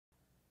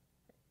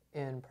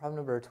In problem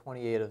number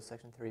 28 of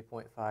section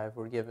 3.5,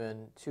 we're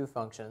given two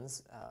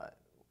functions,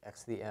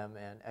 x to the m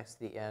and x to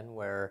the n,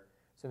 where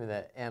assuming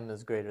that m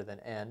is greater than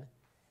n,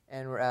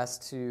 and we're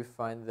asked to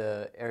find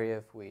the area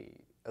if we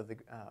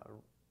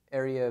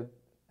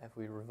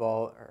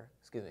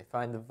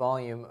find the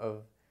volume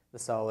of the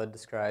solid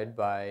described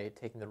by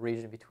taking the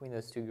region between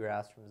those two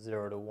graphs from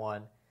 0 to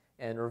 1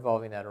 and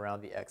revolving that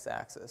around the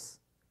x-axis.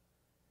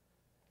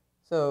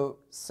 So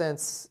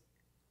since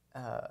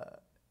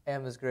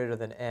m is greater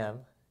than n,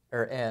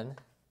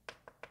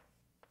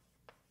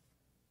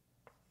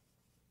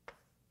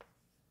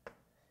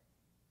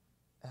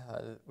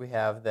 we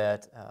have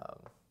that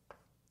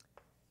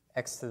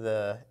x to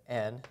the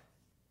n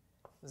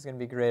is going to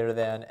be greater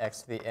than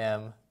x to the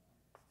m.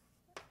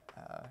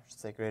 I should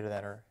say greater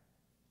than, or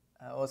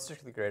well, it's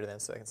strictly greater than,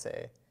 so I can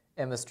say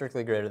m is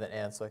strictly greater than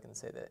n, so I can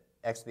say that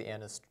x to the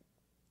n is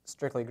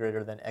strictly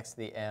greater than x to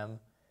the m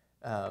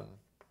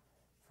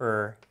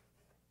for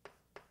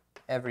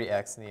every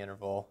x in the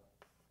interval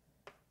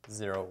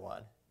 0,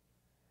 1.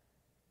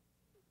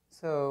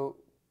 So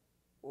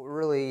what we're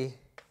really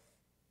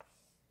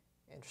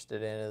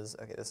interested in is,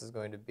 okay, this is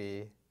going to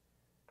be,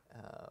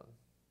 let's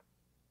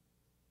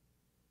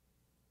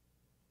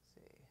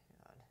see,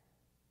 hang on.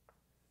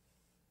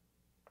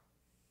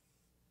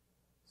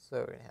 So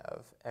we're going to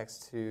have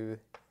x to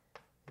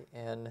the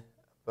n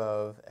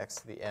above x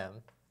to the m.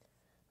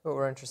 What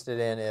we're interested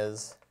in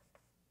is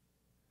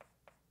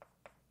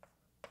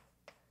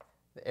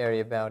the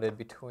area bounded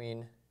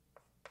between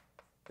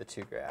the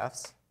two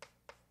graphs.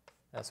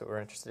 That's what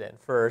we're interested in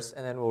first,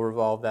 and then we'll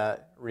revolve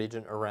that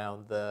region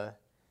around the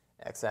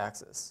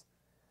x-axis.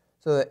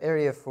 So the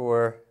area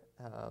for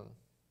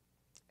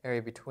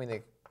area between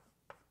the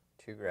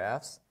two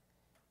graphs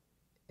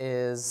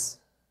is,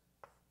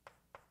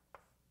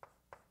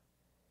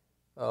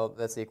 well,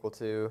 that's equal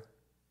to,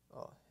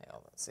 well, hang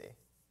on, let's see.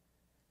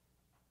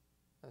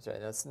 That's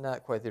right, that's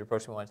not quite the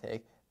approach we want to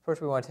take. The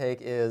approach we want to take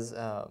is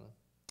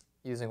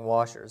using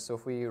washers. So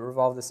if we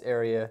revolve this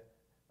area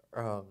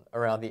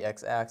around the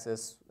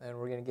x-axis, and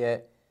we're going to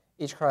get,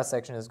 each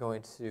cross-section is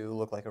going to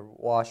look like a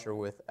washer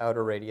with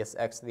outer radius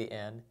x to the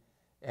n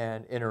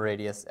and inner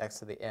radius x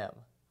to the m.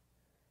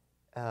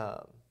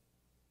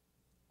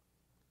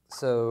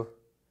 So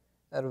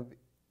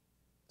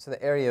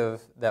the area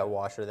of that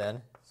washer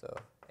then, so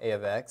a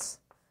of x,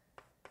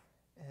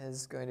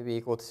 is going to be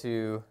equal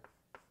to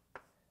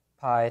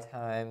pi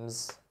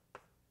times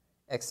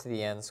x to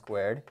the n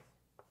squared.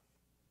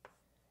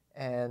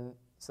 And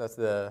so that's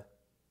the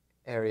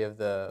area of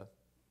the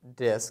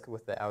disk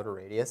with the outer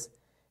radius.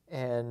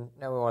 And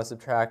now we want to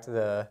subtract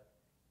the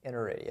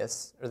inner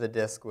radius, or the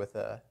disk with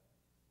a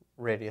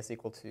radius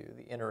equal to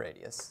the inner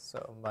radius.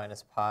 So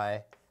minus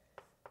pi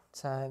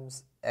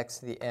times x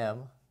to the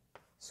m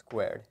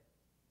squared.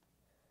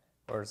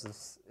 Or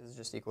this is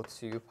just equal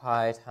to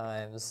pi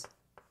times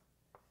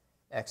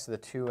x to the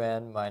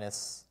 2n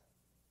minus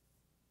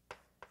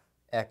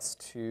x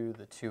to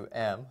the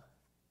 2m.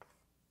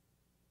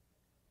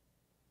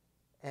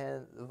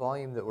 And the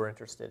volume that we're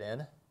interested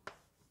in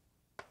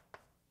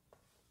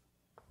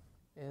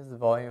is the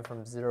volume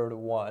from 0 to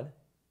 1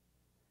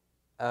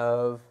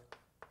 of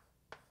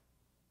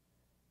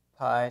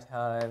pi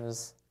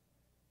times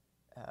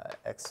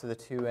x to the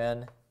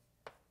 2n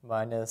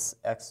minus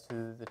x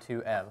to the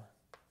 2m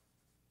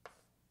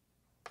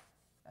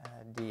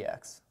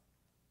dx.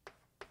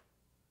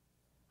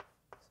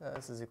 So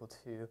this is equal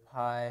to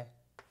pi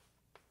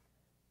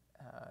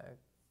let's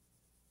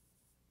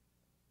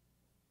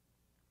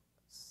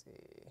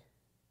see.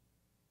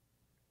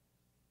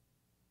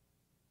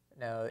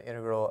 Now the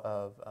integral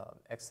of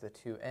x to the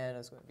 2n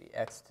is going to be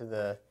x to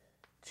the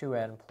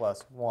 2n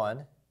plus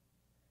 1,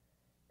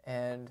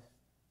 and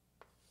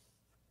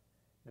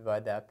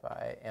divide that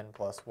by n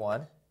plus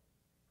 1,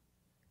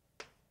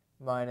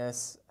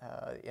 minus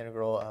the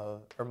integral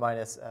of, or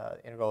minus the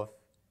integral of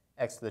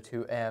x to the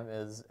 2m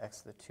is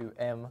x to the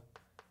 2m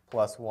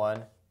plus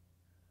 1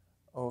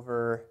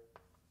 over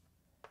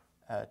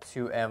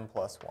 2m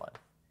plus 1.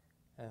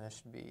 And that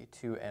should be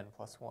 2n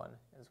plus 1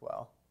 as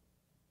well.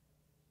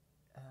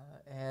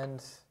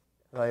 And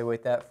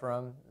evaluate that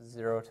from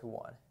 0 to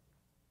 1.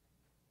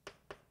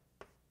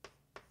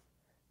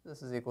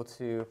 This is equal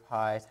to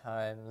pi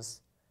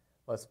times,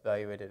 let's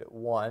evaluate it at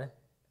 1.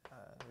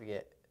 We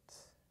get,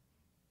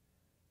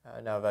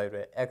 now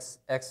evaluate x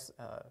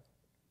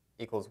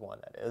equals 1,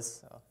 that is.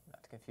 So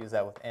not to confuse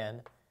that with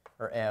n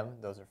or m,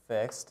 those are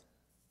fixed.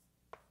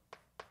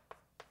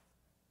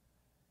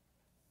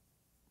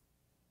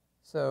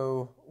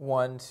 So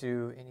 1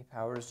 to any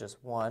power is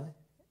just 1,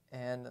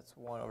 and that's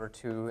 1 over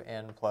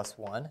 2n plus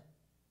 1,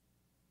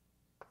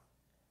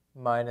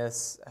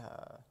 minus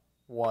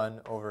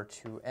 1 over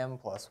 2m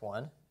plus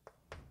 1,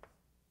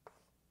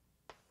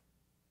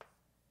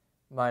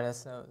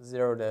 minus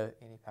 0 to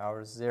any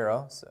power is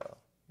 0, so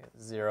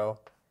 0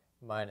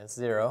 minus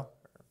 0, or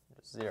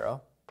just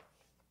 0.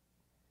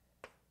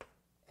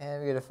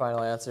 And we get a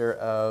final answer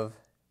of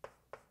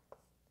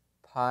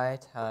pi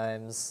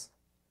times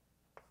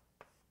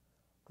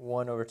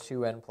 1 over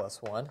 2n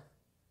plus 1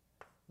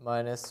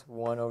 minus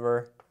 1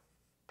 over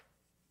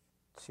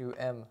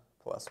 2m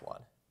plus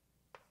 1.